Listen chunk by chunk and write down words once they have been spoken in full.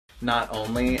Not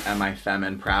only am I femme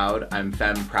and proud, I'm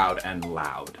femme proud and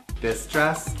loud. This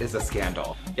dress is a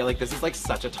scandal. Yeah, like this is like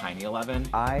such a tiny 11.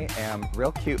 I am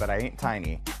real cute, but I ain't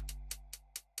tiny.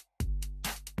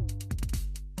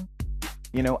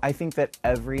 You know, I think that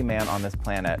every man on this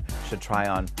planet should try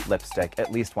on lipstick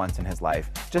at least once in his life,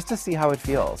 just to see how it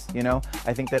feels, you know?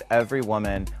 I think that every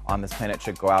woman on this planet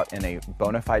should go out in a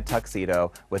bona fide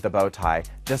tuxedo with a bow tie,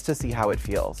 just to see how it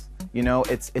feels. You know,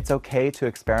 it's okay to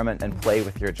experiment and play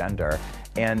with your gender,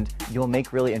 and you'll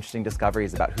make really interesting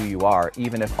discoveries about who you are,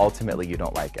 even if ultimately you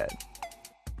don't like it.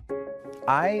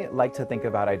 I like to think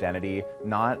about identity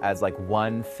not as like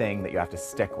one thing that you have to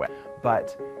stick with,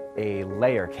 but a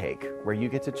layer cake where you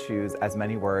get to choose as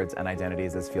many words and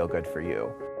identities as feel good for you.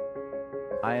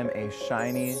 I am a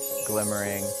shiny,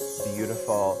 glimmering,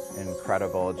 beautiful,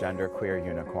 incredible genderqueer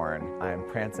unicorn. I am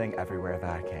prancing everywhere that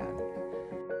I can.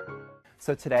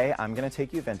 So today I'm going to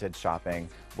take you vintage shopping.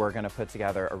 We're going to put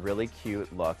together a really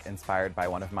cute look inspired by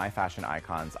one of my fashion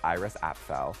icons, Iris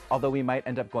Apfel, although we might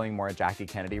end up going more a Jackie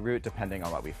Kennedy route depending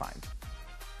on what we find.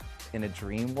 In a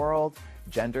dream world,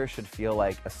 gender should feel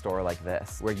like a store like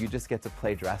this, where you just get to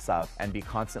play dress up and be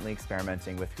constantly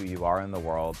experimenting with who you are in the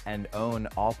world and own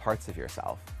all parts of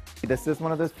yourself. This is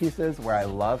one of those pieces where I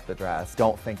love the dress.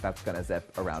 Don't think that's gonna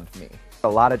zip around me. A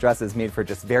lot of dresses made for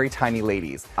just very tiny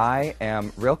ladies. I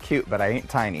am real cute, but I ain't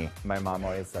tiny. My mom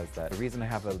always says that the reason I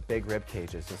have a big rib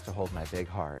cage is just to hold my big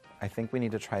heart. I think we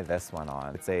need to try this one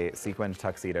on. It's a sequined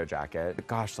tuxedo jacket.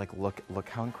 Gosh, like look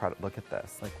how incredible, look at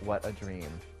this. Like what a dream.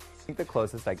 I think the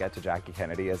closest I get to Jackie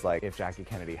Kennedy is like if Jackie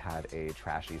Kennedy had a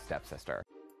trashy stepsister.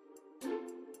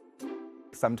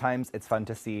 Sometimes it's fun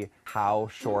to see how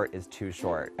short is too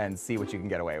short and see what you can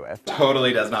get away with.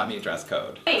 Totally does not meet dress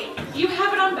code. Wait, you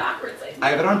have it on backwards, I think. I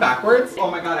have it on backwards? Oh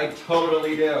my god, I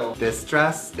totally do. This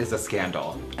dress is a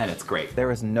scandal, and it's great.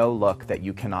 There is no look that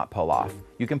you cannot pull off.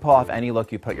 You can pull off any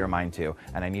look you put your mind to,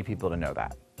 and I need people to know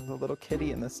that. There's a little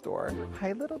kitty in the store.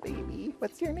 Hi, little baby.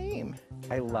 What's your name?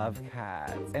 I love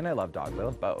cats. And I love dogs. I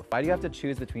love both. Why do you have to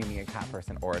choose between being a cat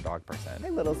person or a dog person? My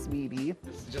little sweetie.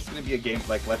 It's just gonna be a game,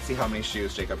 like, let's see how many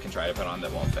shoes Jacob can try to put on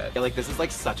that won't fit. Yeah, like this is like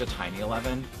such a tiny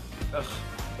 11. Ugh,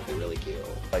 they're really cute.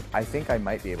 Like, I think I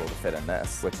might be able to fit in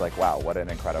this, which, like, wow, what an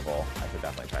incredible. I should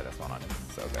definitely try this one on.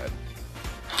 It's so good.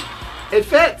 It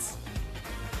fits!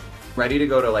 Ready to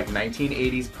go to, like,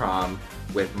 1980s prom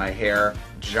with my hair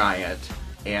giant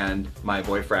and my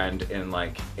boyfriend in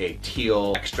like a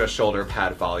teal extra shoulder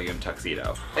pad volume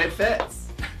tuxedo. It fits!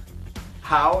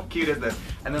 How cute is this?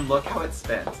 And then look how it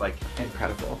spins, like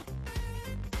incredible.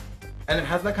 And it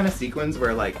has that kind of sequins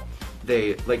where like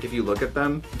if you look at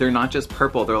them, they're not just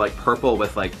purple, they're like purple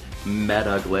with like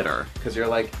meta glitter. Cause you're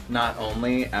like, not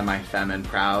only am I femme and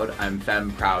proud, I'm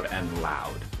femme proud and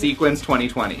loud. Sequins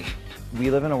 2020. We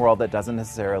live in a world that doesn't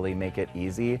necessarily make it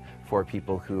easy for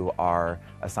people who are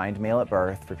assigned male at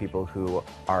birth, for people who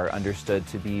are understood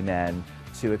to be men,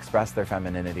 to express their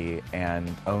femininity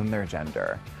and own their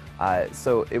gender.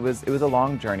 So it was a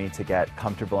long journey to get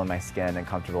comfortable in my skin and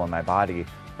comfortable in my body,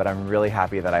 but I'm really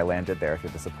happy that I landed there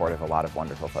through the support of a lot of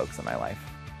wonderful folks in my life.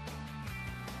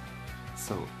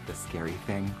 So the scary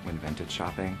thing when vintage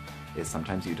shopping is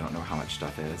sometimes you don't know how much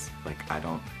stuff is. Like I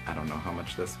don't know how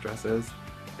much this dress is.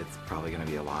 It's probably gonna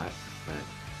be a lot, but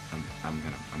I'm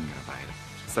gonna buy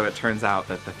it. So it turns out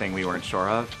that the thing we weren't sure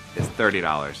of is $30,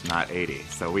 not $80.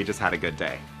 So we just had a good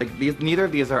day. Like neither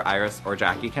of these are Iris or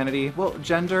Jackie Kennedy. Well,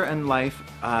 gender and life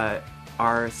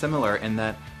are similar in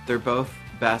that they're both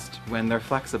best when they're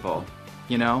flexible,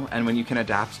 you know, and when you can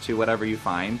adapt to whatever you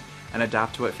find and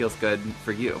adapt to what feels good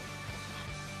for you.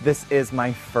 This is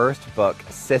my first book,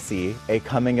 Sissy, a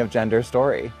coming of gender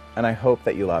story, and I hope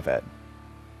that you love it.